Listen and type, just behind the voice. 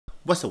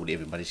What's up with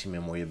everybody? It's me,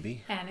 MarioB.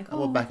 And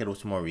Nicole. And we're back with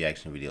some more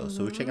reaction videos.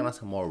 So we're checking out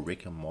some more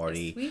Rick and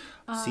Morty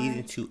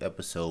Season 2,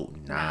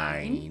 Episode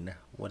 9.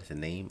 What is the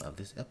name of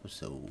this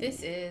episode?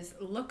 This is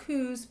Look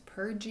Who's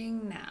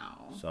Purging Now.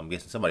 So I'm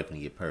guessing somebody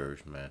finna get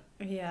purged, man.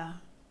 Yeah.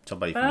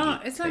 Somebody but finna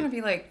get it's not going to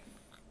be like...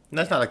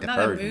 No, it's not like the not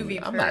Purge a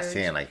movie. I'm not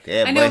saying like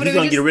that, know, but he's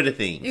going to get rid of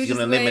things. He's going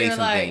to eliminate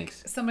some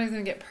things. Somebody's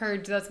going to get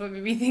purged. That's what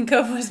made me think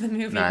of was the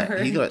movie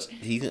Purge.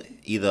 He's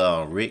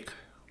either Rick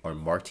or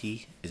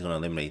Morty is going to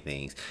eliminate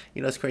things.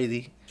 You know, it's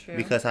crazy. True.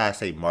 Because I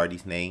say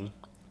Marty's name,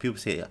 people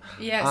say,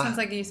 yeah, it sounds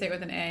like you say it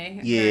with an A.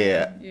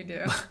 Yeah. You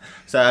do.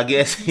 So I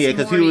guess,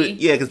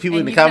 because people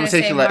in the comment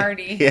section like,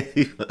 Marty. yeah,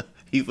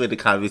 people in the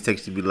comment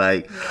section be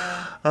like,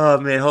 oh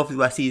man, hopefully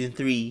by season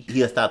 3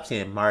 he'll stop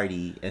saying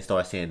Marty and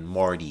start saying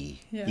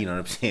Morty. Yeah. You know what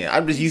I'm saying?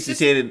 I'm just used to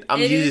saying it. I'm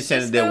used to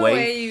saying it that way. The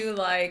way you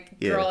like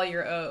draw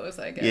your O's,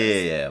 I guess.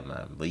 Yeah,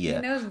 man. But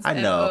yeah, I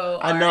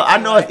know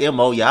it's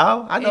M-O,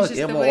 y'all. I know it's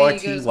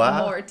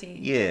M-O-R-T-Y.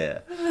 Yeah.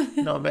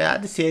 No, man, I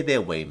just said it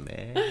that way,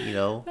 man. You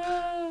know,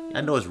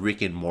 I know it's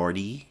Rick and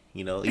Morty.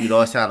 You know, even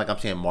though it sounds like I'm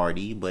saying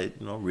Marty, but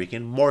you know, Rick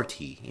and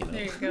Morty. You know.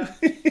 There you go.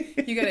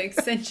 You gotta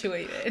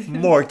accentuate it.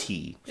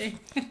 Morty.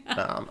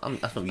 I'm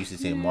used to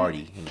saying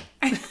Marty. You know.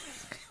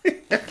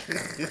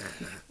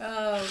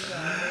 Oh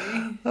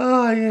god.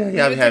 Oh yeah,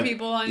 y'all be having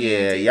people on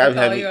y'all be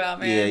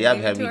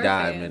having me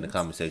dying fans. in the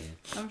comment section.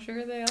 I'm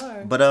sure they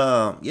are. But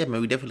yeah, man,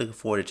 we definitely looking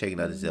forward to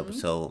checking out this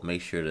episode.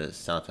 Make sure to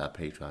sign up to our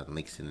Patreon.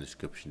 Links in the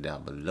description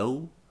down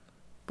below.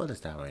 But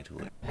let's dive right into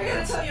it. I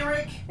gotta tell you,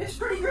 Rick, it's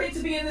pretty great to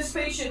be in this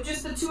spaceship,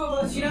 just the two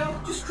of us, you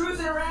know? Just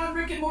cruising around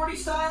Rick and Morty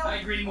style. I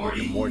agree,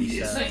 Morty. Style.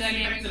 It's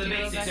back to the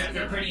basics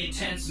after a pretty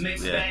intense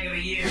mixed bag of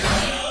a year.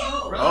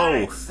 Oh!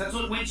 Relax. That's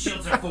what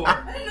windshields are for.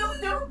 I didn't know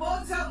that there were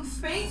bugs out in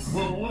space.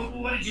 Well,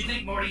 what did you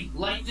think, Morty?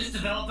 Life just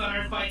developed on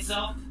Earth by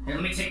itself? Here,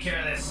 let me take care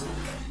of this.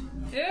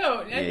 Ew.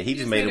 Yeah, he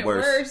just made it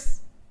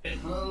worse.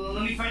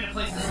 Let me find a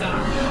place to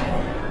stop.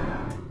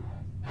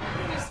 He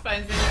just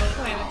finds a little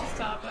planet to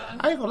stop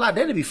on. I ain't gonna lie,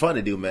 that'd be fun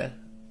to do, man.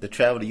 To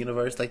travel the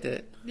universe like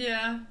that.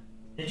 Yeah.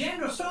 The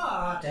general store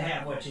ought to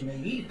have what you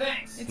need.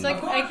 Thanks. It's like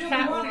a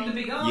cat wanted to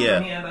be gone yeah.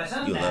 from here by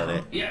sundown. You'll love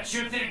that. Yeah,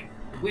 sure thing.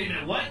 Wait a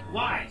minute, what?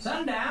 Why?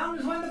 Sundown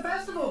is when the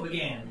festival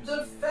begins.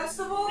 The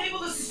festival? Able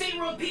to sustain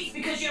world peace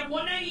because you have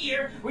one night a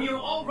year where you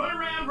all run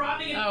around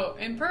robbing and... Oh,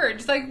 and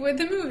Purge, like with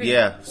the movie.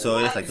 Yeah, so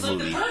it's like the Like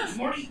movie. the Purge,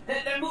 Morty.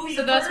 That movie.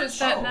 So that's what's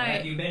that night.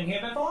 Have you been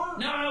here before?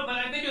 No, but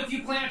I've been to a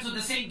few planets with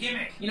the same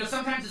gimmick. You know,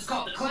 sometimes it's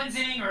called the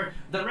cleansing or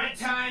the red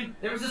time.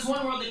 There was this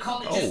one world they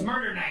called it just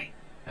murder night.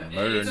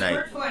 It's a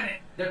purge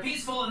planet. They're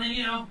peaceful, and then,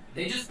 you know,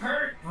 they just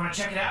purge. You want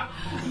to check it out?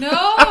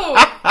 No!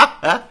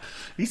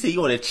 You said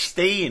you want to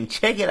stay and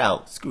check it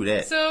out. Screw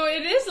that. So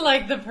it is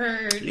like the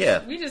Purge.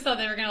 Yeah. We just thought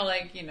they were going to,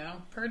 like, you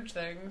know, purge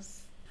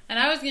things. And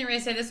I was getting ready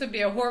to say this would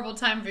be a horrible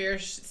time for your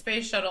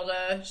space shuttle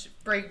to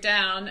break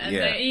down,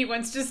 and he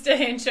wants to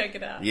stay and check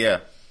it out.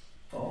 Yeah.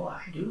 Oh,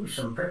 I do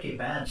some pretty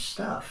bad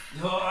stuff.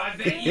 Oh, I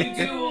bet you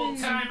do,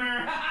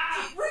 old-timer.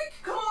 Rick,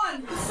 come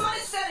on! The sun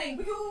is setting!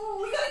 We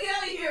gotta get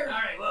out of here!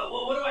 Alright, well,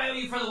 what do I owe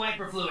you for the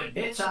wiper fluid?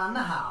 It's on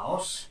the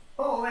house.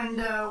 Oh, and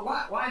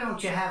why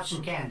don't you have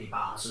some candy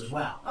bars as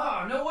well?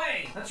 Oh, no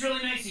way. That's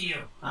really nice of you.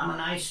 I'm a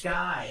nice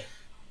guy.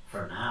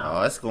 For now.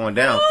 Oh, that's going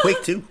down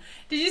quick, too.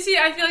 Did you see?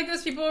 I feel like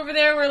those people over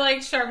there were,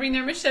 like, sharpening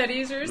their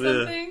machetes or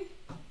something.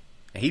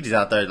 And he just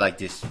out there, like,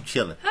 just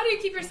chilling. How do you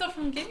keep yourself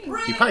from getting...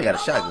 He probably got a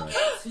shotgun.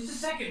 Just a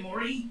second,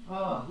 Morty.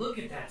 Oh, look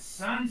at that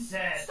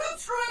sunset. Stop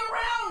screwing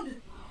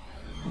around!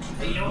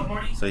 Hey, you know what,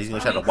 Morty? So he's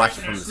gonna try to watch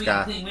it from the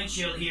sky. Clean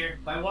windshield here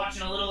by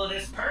watching a little of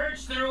this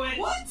Purge through it.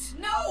 What?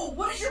 No!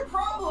 What is your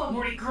problem?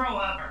 Morty, grow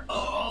up. Oh,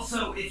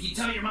 also, if you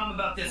tell your mom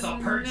about this, I'll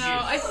purge you. No,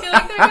 I feel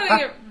like they're gonna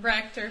get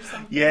wrecked or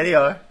something. Yeah, they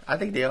are. I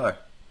think they are.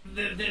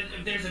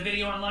 If there's a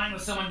video online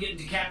with someone getting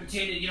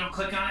decapitated, you don't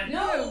click on it?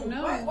 No.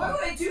 Why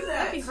would I do that?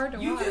 That'd be hard to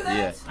watch. You do that?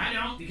 Yeah. I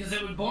don't, because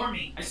it would bore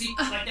me. I see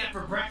like that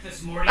for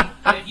breakfast, Morty.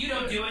 But if you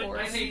don't do it,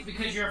 I say it's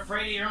because you're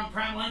afraid of your own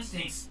primal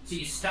instincts. So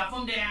you stuff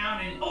them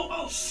down and...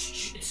 Oh,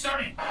 shh, it's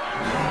starting.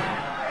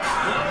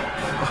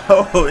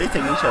 Oh, they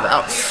taking each other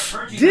out.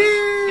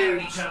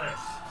 Damn! Each other.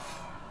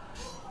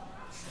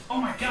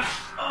 Oh my god.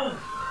 Oh.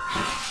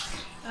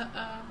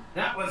 Uh-oh.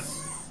 That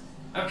was...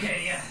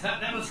 Okay, yeah,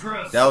 that was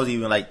gross. That was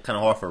even, like, kind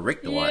of hard for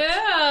Rick to watch.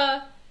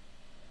 Yeah.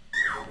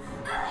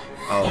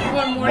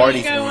 Oh,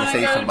 Morty's going to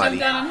save somebody.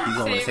 He's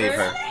going to save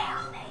her.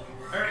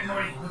 Alright,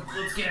 Morty,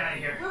 let's get out of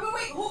here.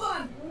 Wait, hold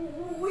on.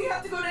 We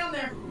have to go down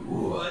there.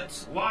 What?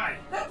 Why?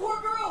 That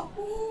poor girl.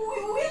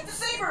 We have to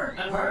save her.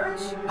 That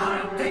hurts?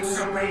 I don't think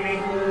so, baby.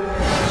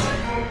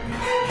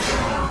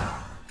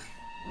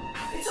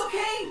 It's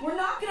okay. We're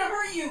not gonna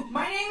hurt you.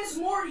 My name is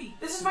Morty.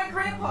 This is my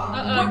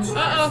grandpa.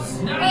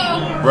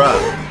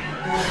 Bruh.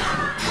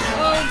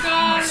 Oh,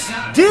 God.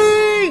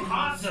 Ding!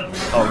 Awesome.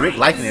 Oh, Rick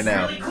liking it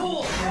now. Really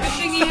cool. I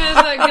think he has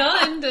a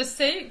gun to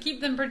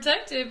keep them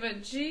protected,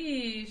 but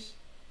jeez.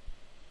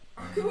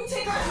 Can we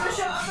take our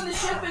Trisha up on the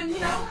ship and, you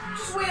know,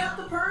 just wait out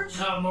the purge?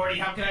 Oh, Morty,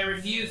 how can I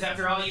refuse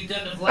after all you've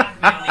done to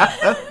blackmail me?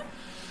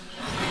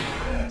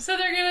 So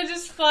they're gonna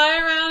just fly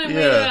around and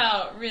wait it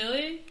out,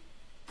 really?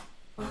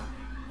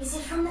 Is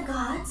it from the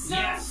gods?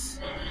 Yes.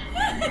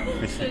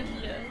 Yes.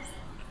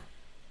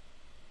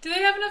 Do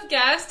they have enough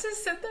gas to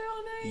sit there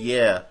all night?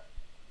 Yeah.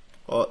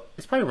 Well,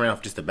 it's probably ran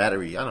off just the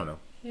battery. I don't know.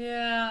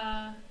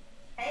 Yeah.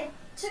 It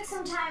took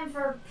some time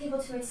for people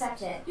to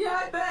accept it.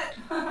 Yeah, I bet.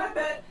 I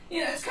bet.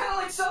 You know, it's kind of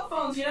like cell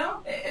phones, you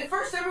know? At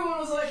first everyone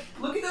was like,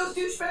 look at those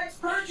douchebags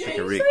purging. Like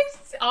He's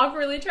like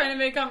awkwardly trying to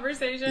make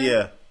conversation.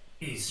 Yeah.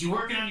 Is you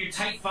working on your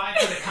Type 5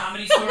 for the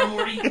Comedy Store,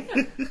 Morty?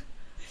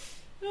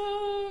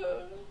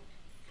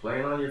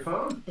 Playing on your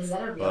phone? Is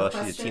that a real Well,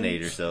 question? she's a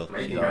teenager, so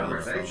Making she's already on the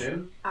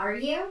conversation. Are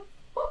you?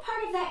 What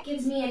part of that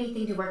gives me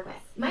anything to work with?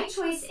 My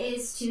choice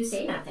is to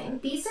say nothing,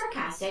 be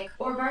sarcastic,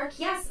 or bark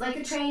yes like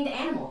a trained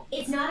animal.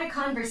 It's not a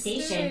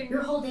conversation. Dang.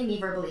 You're holding me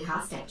verbally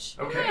hostage.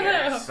 Okay,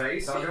 ass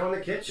face, I'll go in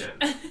the kitchen.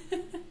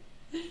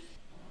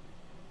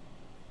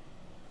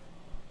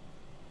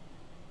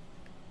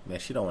 Man,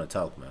 she don't want to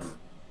talk, man.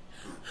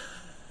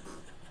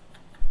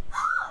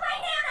 Oh, my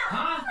Nana!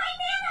 Huh? My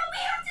Nana! We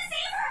have to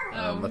save her!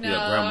 Oh, Must no. be a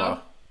grandma.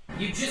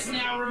 You just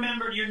now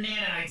remembered your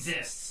Nana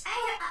exists.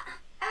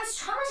 I was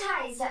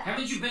traumatized.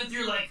 Haven't you been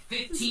through like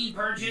 15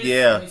 purges?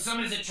 Yeah. And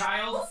some as a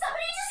child? Will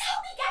somebody just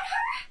help me get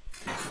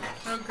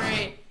her? Oh,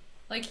 great.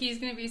 Like, he's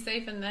gonna be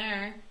safe in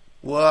there.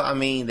 Well, I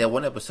mean, that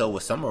one episode where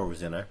Summer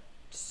was in her.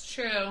 It's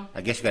true.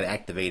 I guess you gotta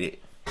activate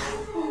it.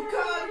 Oh,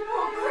 God.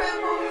 Oh,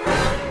 crap.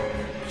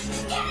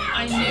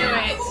 I knew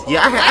it.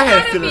 Yeah, I had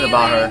a feeling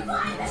about her. Oh, my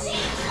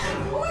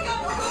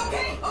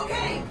God.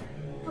 Okay.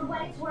 For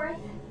what it's worth,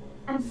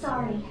 I'm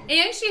sorry.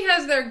 And she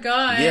has their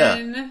gun. Yeah.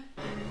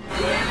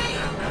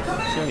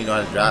 She don't even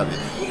know how to drive it.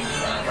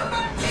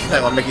 She's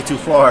not gonna make it too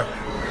far. Oh,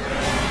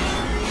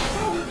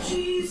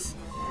 jeez.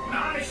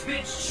 Amish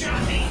bitch shot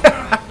me.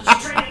 She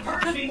tried to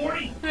purge me,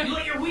 Morty. You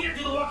let your wiener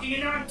do the walking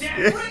and now I'm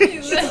dead.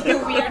 You let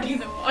your weird do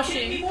the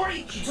Kidding me, washing.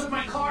 Morty? She took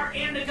my car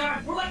and the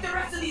gun. We're like the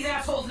rest of these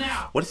assholes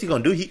now. What is he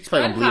gonna do? He's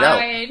probably gonna bleed out.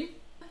 Hide.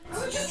 I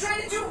was just trying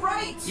to do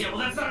right. Yeah, well,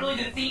 that's not really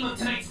the theme of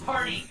tonight's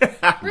party.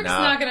 Rick's Nah.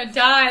 not gonna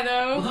die,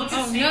 though. Well, don't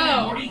just Oh, stand there,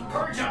 no. Morty.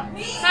 Purge them.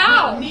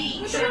 How? Me.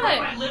 Look Should I at rip it.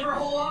 my liver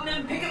hole on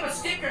them, pick up a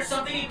stick or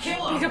something and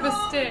kill them? Pick up a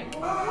stick. Oh,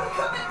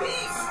 come in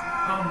peace.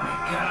 Oh, my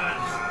God.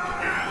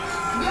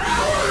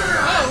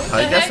 Oh, Oh,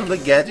 you got some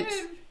good gadgets.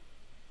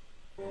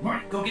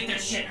 Morty, go get their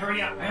shit.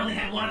 Hurry up. I only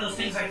had one of those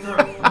things I threw.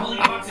 I'm holding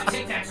a box of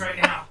Tic Tacs right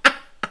now.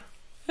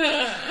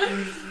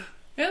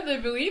 Yeah, they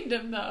believed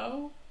him,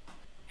 though.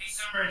 Hey,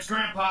 Summer, it's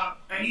Grandpa.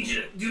 I need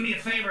you to do me a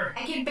favor.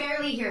 I can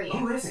barely hear you.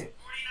 Who is it?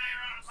 Morty and I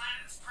are on a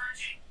planet that's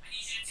purging. I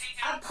need you to take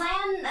out... A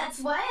plan that's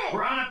what?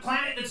 We're on a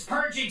planet that's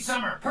purging,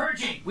 Summer.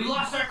 Purging. We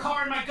lost our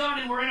car and my gun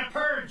and we're in a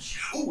purge.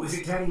 Oh, is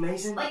it Daddy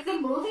Mason? Like the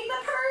movie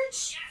The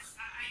Purge? Yes, I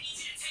need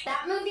you to take...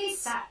 That movie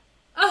sucked.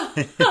 Oh.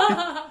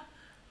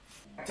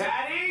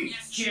 Daddy?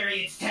 Yes,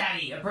 Jerry, it's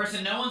Taddy. A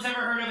person no one's ever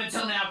heard of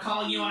until now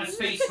calling you on a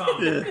space phone.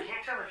 I can't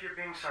tell if you're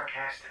being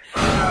sarcastic.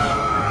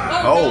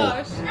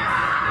 Oh, gosh.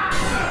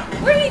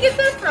 Where did he get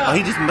that from? Oh,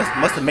 he just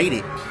must have made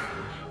it.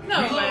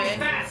 No Reload way.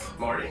 fast.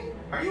 Marty,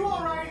 are you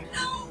alright? No.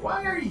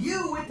 Why are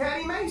you with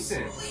Daddy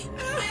Mason?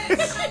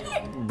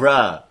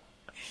 Bruh.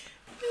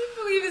 He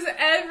believes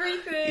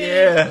everything.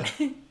 Yeah.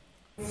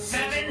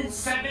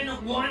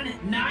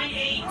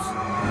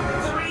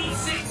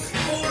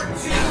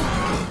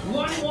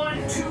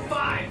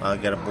 7719836421125. I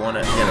got a born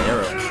and got an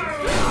arrow.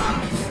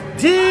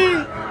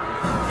 Dang.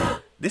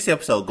 This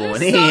episode going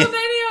There's in. so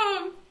many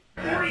of them.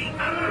 Morty,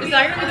 I'm gonna Is be...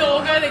 that gonna be the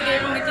old guy that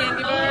gave him the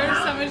candy bars?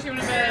 How much you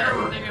wanna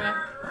bet? They're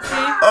gonna see?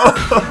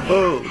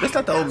 Oh, that's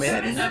not the old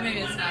man. Is it? No, maybe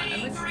it's not. It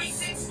looks-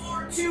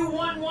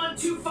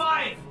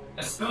 364211125.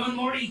 A spoon,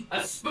 Morty?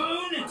 A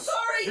spoon?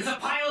 Sorry. There's a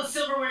pile of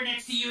silverware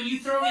next to you, and you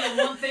throw me the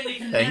one thing that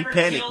can Hey, he never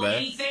panicked, kill man.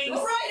 anything.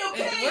 All right,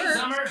 It okay. worked.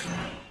 Summer,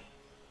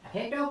 I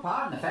take no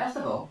part in the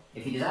festival.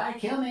 If you desire to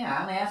kill me,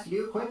 I only ask you to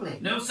do it quickly.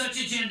 no such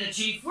agenda,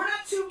 Chief. We're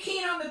not too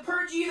keen on the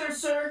purge either,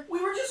 sir.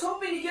 We were just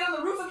hoping to get on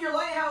the roof of your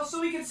lighthouse so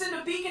we could send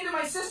a beacon to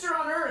my sister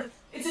on Earth.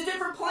 It's a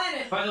different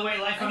planet. By the way,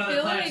 life on I other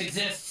feel planets like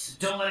exists.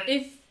 Don't let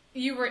it... If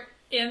you were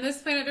in this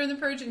planet during the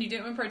purge and you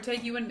didn't want to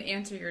partake, you wouldn't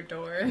answer your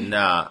door.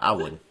 Nah, I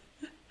wouldn't.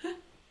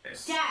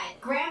 Dad,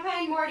 Grandpa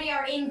and Morty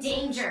are in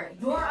danger.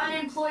 You're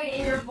unemployed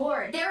and you're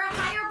bored. They're a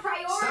higher Stop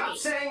priority.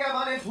 saying I'm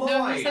unemployed.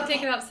 No, you said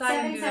take it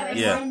outside and do this.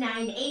 Yeah.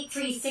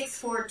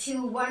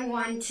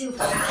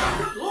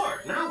 771983642115. Good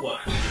Lord, now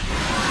what?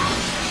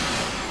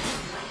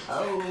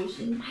 Oh,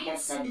 he might have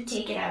said to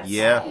take it outside.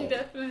 Yeah. You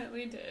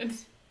definitely did.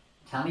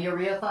 Tell me your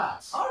real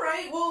thoughts. All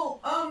right,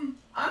 well, I'm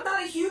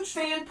not a huge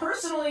fan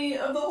personally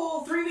of the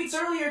whole 3 weeks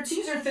earlier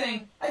teaser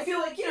thing. I feel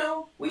like,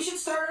 we should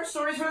start our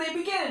stories where they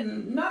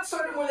begin, not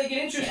start them where they get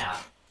interesting. Yeah.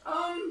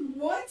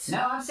 What?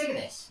 No, I'm sick of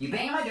this. You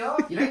bang on my door,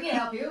 you beg me to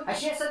help you, I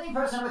share something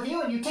personal with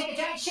you, and you take a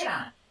giant shit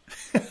on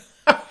it.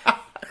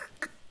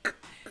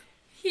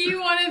 He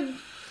wanted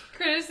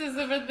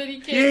criticism, but then he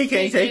can't. Yeah, he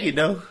can't take it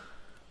though.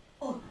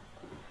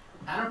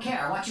 I don't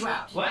care, I want you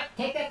out. What?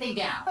 Take that thing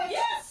down.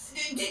 Yes!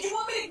 Did you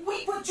want me to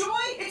weep with joy?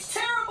 It's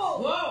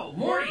terrible! Whoa,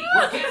 Morty,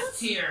 we're guests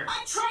here.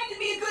 I'm trying to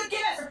be a good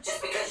guest.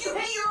 Just because you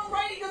hate your own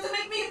writing doesn't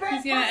make me a bad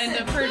He's gonna end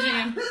person. up purging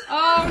him.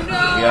 Oh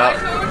no! Yep. I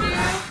told you.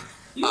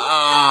 You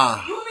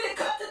Ah. want me to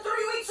cut to 3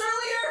 weeks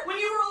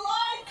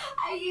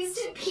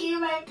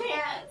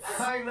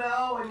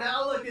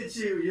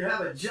You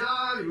have a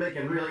job, you're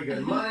making really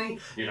good money,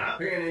 you're not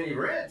paying any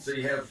rent, so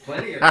you have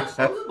plenty of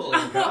disposable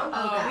income.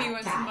 Oh, he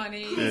wants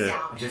money. Yeah.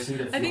 I just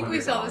need a few I think we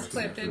saw $100 this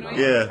clip, to didn't make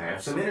we? my Yeah. life. I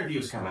have some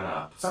interviews coming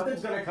up.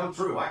 Something's gonna come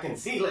through. I can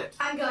feel it.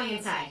 I'm going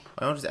inside.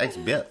 Why don't you just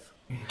ask Beth?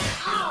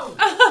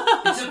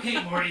 It's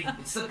okay, Morty.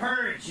 It's the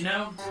purge, you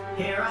know?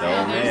 Here I Oh,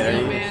 am.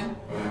 There's man.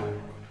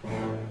 no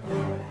man.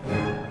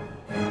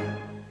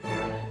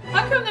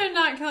 How come they're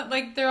not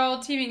like they're all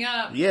teaming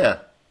up? Yeah.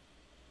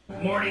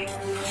 Morty.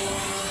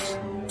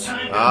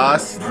 Time to Ah,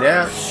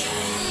 snap.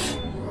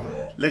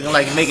 Looking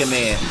like Mega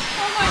Man. Oh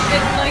my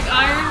god, like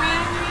Iron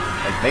Man?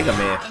 Like Mega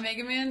Man. A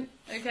Mega Man?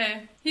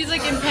 Okay. He's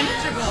like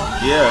impenetrable.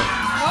 Yeah.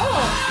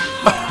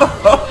 Oh. I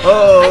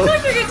Oh,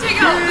 thought they're gonna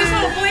take out this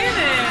whole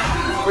planet.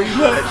 pretty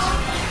much.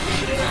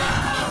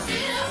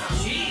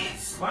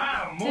 Jeez.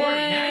 Wow, Morty,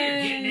 now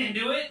you're getting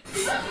into it.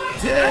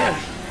 Damn.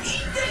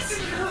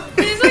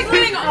 He's like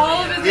letting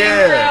all of his Yeah.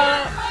 anger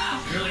out.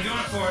 Really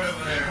going for it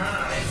over there,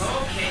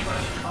 huh? Okay,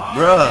 buddy. All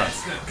Bruh. right,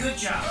 that's good. Good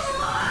job.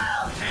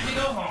 Time to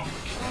go home.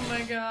 Oh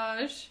my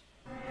gosh.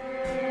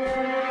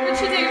 Would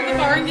she take him to the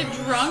bar and get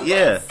drunk?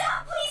 Yeah.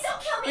 Stop! Please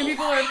don't kill me! When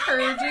people are I never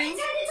purging?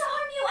 intended to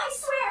harm you, I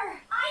swear!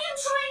 I am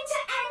trying to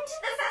end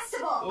the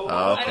festival! Oh,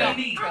 I okay. don't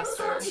I trust was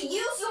her. told to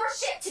use your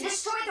ship to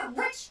destroy the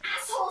rich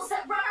assholes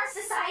that run our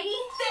society.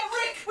 That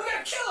Rick! We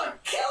gotta kill her!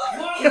 Kill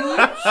her!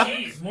 Whoa,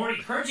 jeez,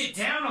 Morty, purge it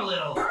down a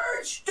little.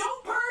 Purge!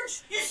 Don't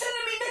purge! You're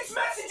sending me mixed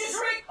messages,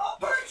 Rick! I'll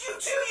purge you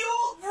too, you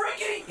old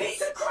rickety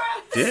piece of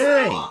crap! This is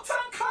Dang. a long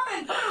time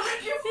coming!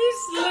 Rick, you're He's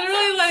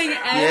literally letting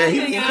Yeah,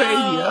 he's everything getting crazy,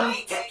 out. huh? I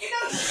ain't taking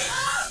no shit!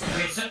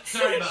 Wait,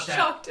 sorry about that.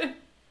 Shocked him.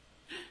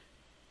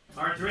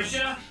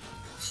 Arthricia?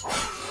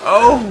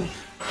 Oh.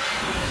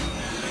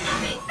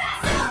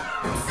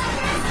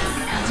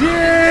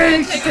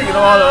 Dang. She's taking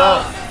all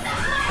out.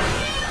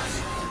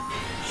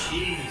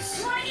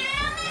 Jeez.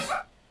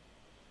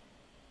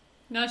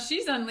 No,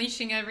 she's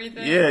unleashing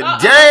everything. Yeah. Uh-oh.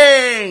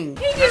 Dang.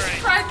 He just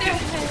cracked their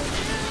head.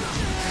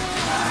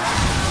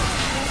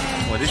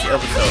 Well, this episode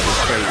is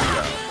crazy,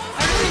 y'all.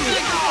 I really feel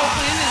like this whole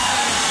planet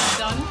is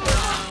done for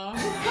now.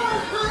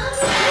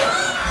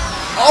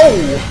 Oh.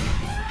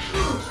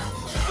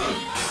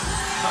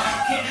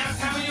 Okay, now it's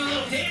time we do a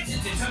little dance to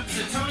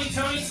Tony.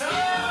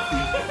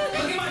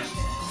 Look at my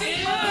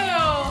Ew.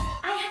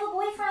 I have a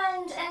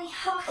boyfriend and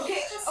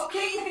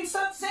Okay, you can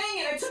stop saying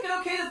it. I took it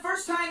okay the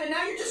first time, and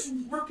now you're just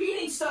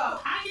repeating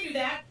stuff. I can do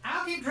that.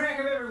 I'll keep track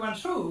of everyone's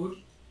food.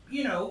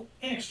 You know,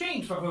 in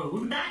exchange for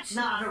food. That's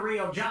not a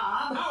real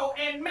job. Oh,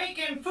 and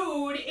making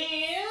food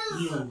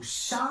is... You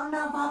son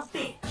of a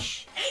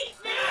bitch.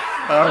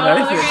 Oh, no,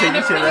 he's they're gonna take gonna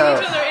this end shit up killing out.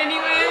 each other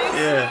anyways.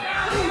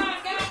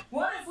 Yeah.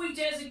 What if we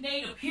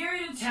designate a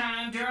period of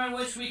time during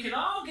which we can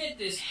all get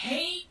this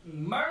hate,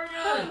 murder,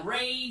 and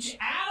rage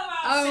out of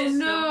our Oh system?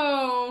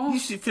 no. You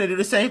should finna do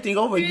the same thing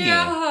over again.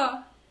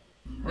 Yeah.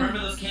 Remember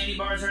those candy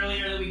bars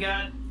earlier that we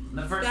got in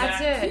the first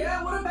That's act? it.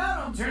 Yeah, what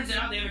about him? Turns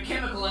out they have a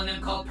chemical in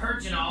them called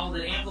Purging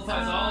that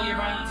amplifies all your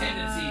violent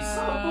tendencies.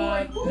 Oh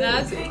boy.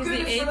 That's Thank because he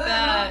goodness ate for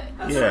that.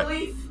 That's Yeah. a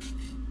relief.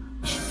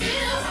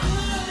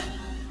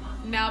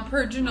 Now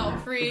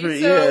purginal free. So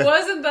Yeah. it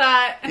wasn't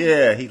that.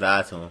 Yeah, he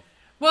lied to him.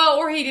 Well,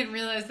 or he didn't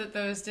realize that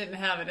those didn't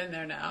have it in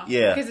there now.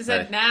 Yeah, Because it said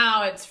right.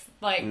 now it's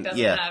like doesn't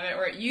Yeah. have it,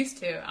 or it used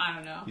to. I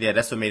don't know. Yeah,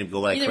 that's what made him go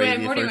like Either crazy way,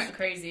 at Morty first. went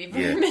crazy for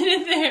Yeah. a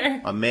minute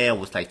there. My man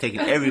was like taking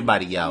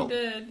everybody He out.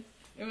 did.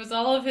 It was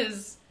all of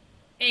his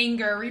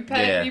anger,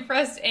 Yeah.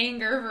 repressed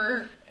anger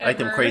for. Like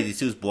them crazy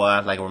suits,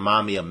 boy. Like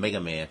remind me of Mega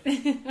Man.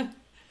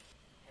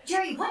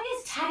 Jerry, what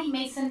is Taddy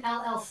Mason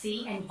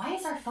LLC, and why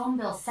is our phone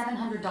bill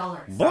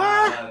 $700?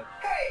 What?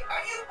 Hey,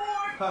 are you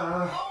bored?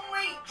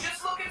 Lonely?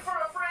 Just looking for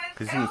a friend?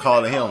 'Cause you can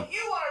call it him. You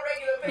on a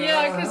regular basis?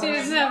 Yeah, because he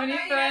doesn't have any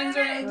friends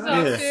or anyone to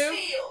talk Yeah.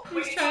 to.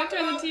 He's trying to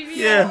turn the TV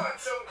Yeah. on.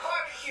 So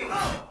hard to hear.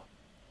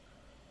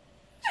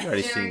 You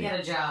already Jerry, seen get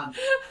it. a job.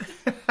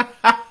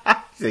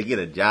 He said, get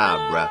a job,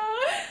 bruh.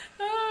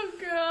 Oh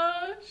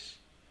gosh,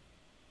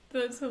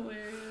 that's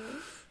hilarious.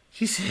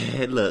 She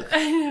said, look,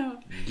 I know.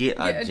 get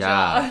a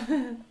job.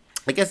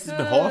 I guess it's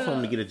been hard for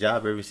him to get a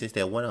job ever since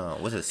that one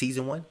was it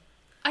season 1?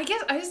 I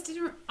guess I just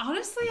didn't.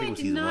 Honestly, think it I was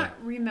did season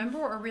not remember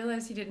or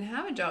realize he didn't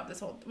have a job this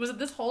whole. Was it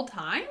this whole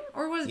time,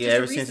 or was it Yeah, just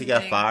ever a since he recent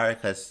got thing? fired,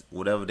 because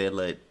whatever that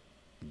like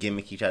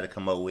gimmick he tried to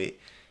come up with,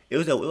 it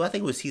was I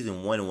think it was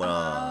season 1 when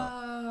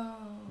Oh.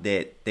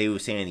 that they were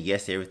saying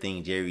yes to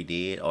everything Jerry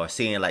did, or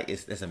saying like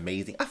it's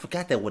amazing. I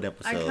forgot that one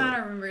episode. I kind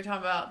of remember you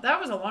talking about that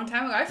was a long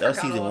time ago. I That was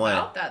forgot season all 1.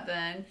 about that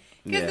then.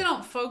 Because Yeah. they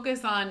don't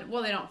focus on,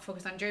 well, they don't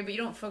focus on Jerry, but you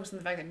don't focus on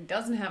the fact that he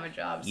doesn't have a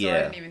job. So I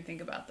Yeah. didn't even think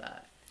about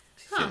that.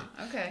 Huh,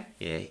 okay.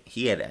 Yeah,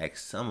 he had to ask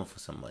someone for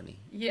some money.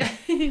 Yeah.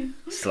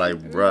 It's like,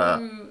 bruh.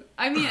 Ooh.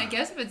 I mean, I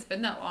guess if it's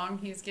been that long,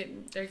 he's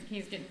getting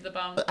the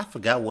bum. But I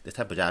forgot what the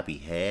type of job he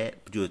had.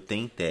 But you would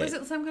think that Was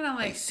it some kind of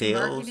like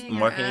sales, marketing,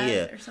 or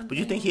yeah. ad or something? But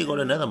you think he'd go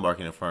to another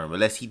marketing firm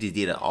unless he just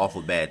did an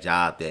awful bad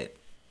job that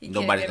He can't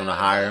nobody's get gonna out of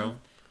hire it. him.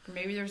 Or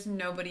maybe there's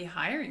nobody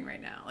hiring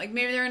right now. Like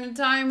maybe they're in a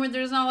time where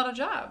there's not a lot of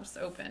jobs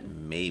open. It's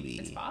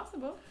Maybe.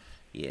 possible.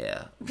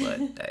 Yeah, but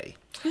hey,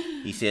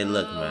 he said,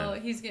 "Look,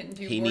 man, he's getting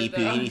too he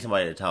bored, needs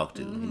somebody to talk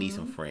to. He needs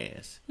some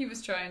friends." He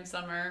was trying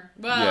Summer.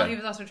 Well, he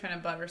was also trying to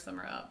butter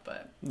Summer up,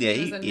 but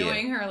he was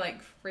annoying her like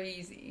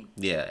crazy.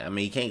 Yeah, I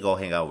mean, he can't go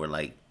hang out with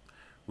like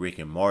Rick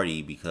and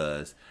Morty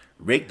because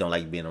Rick don't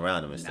like being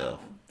around him and stuff.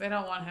 They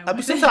don't want him. I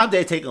mean, sometimes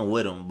they take him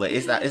with them, but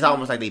it's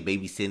almost like they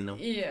babysitting him.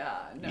 Yeah,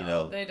 no, you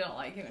know? They don't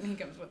like him when he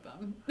comes with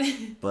them.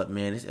 But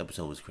man, this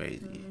episode was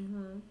crazy.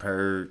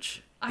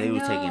 Purge. They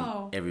were taking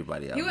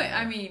everybody out.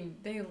 I mean,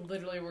 they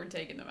literally were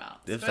taking them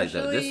out. This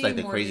is like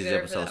the craziest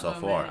episode so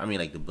far. I mean,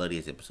 like the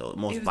bloodiest episode,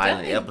 most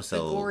violent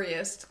episode, the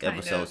goriest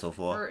episode so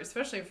far,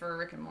 especially for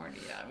Rick and Morty.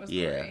 Yeah, it was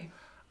gory.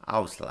 I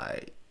was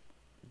like,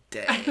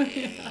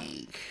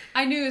 dang.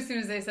 I knew as soon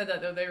as they said that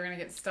though they were gonna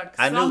get stuck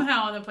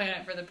somehow on the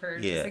planet for the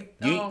purge. Yeah, like,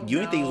 you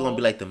didn't think it was gonna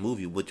be like the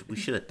movie, which we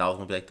should have thought it was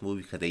gonna be like the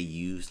movie because they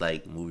used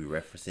like movie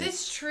references.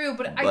 It's true,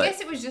 but I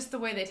guess it was just the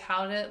way they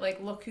touted it.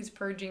 Like, look who's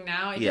purging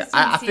now.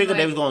 I figured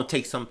they was gonna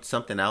take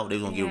something out. They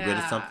was gonna get rid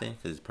of something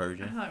because it's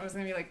purging. I thought it was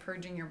gonna be like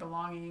purging your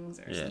belongings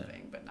or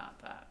something, but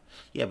not that.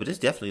 Yeah, but it's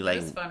definitely like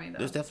it's funny though.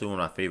 This is definitely one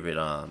of my favorite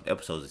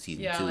episodes of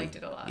season 2. Yeah, I liked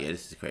it a lot. Yeah,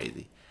 this is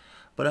crazy.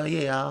 But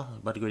yeah, y'all,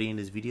 about to go to the end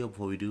of this video.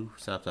 Before we do,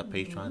 sign up to our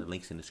Patreon. The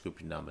link's in the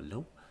description down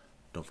below.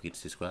 Don't forget to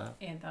subscribe.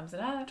 And thumbs it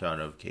up. Turn on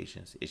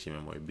notifications. It's your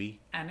MarioB.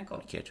 And Nicole.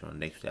 I'll catch you on the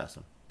next video.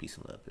 Awesome. Peace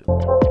and love.